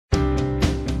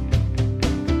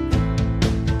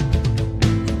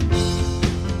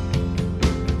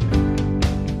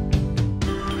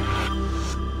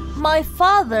My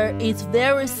father is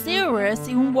very serious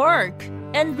in work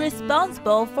and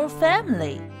responsible for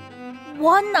family.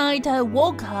 One night I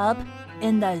woke up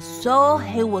and I saw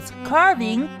he was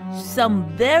carving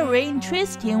some very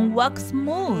interesting wax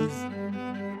moose.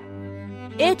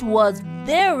 It was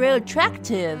very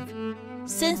attractive.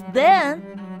 Since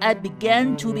then, I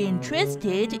began to be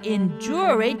interested in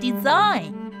jewelry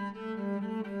design.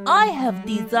 I have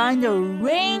designed a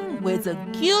ring with a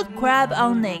cute crab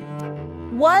on it.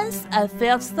 Once I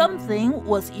felt something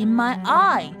was in my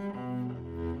eye,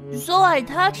 so I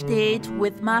touched it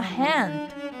with my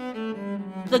hand.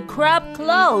 The crab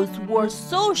claws were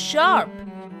so sharp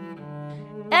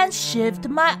and shaved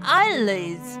my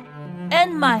eyelids,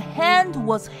 and my hand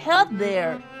was held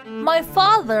there. My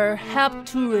father helped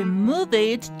to remove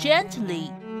it gently.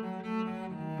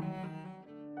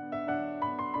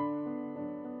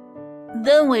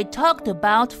 Then we talked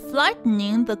about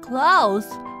flattening the claws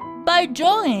by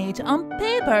drawing it on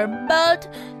paper,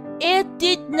 but it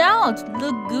did not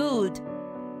look good.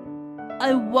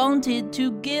 I wanted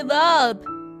to give up.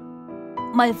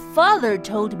 My father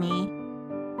told me,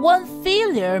 one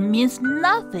failure means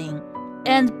nothing,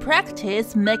 and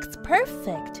practice makes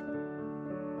perfect.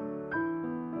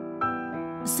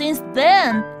 Since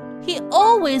then, he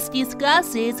always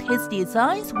discusses his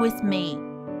designs with me.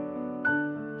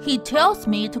 He tells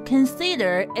me to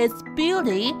consider its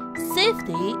beauty,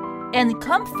 safety, and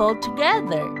comfort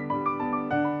together.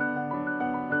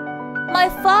 My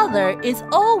father is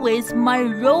always my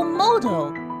role model.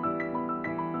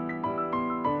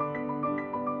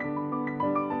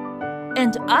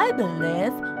 And I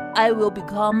believe I will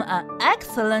become an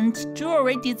excellent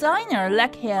jewelry designer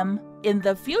like him in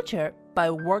the future by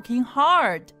working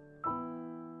hard.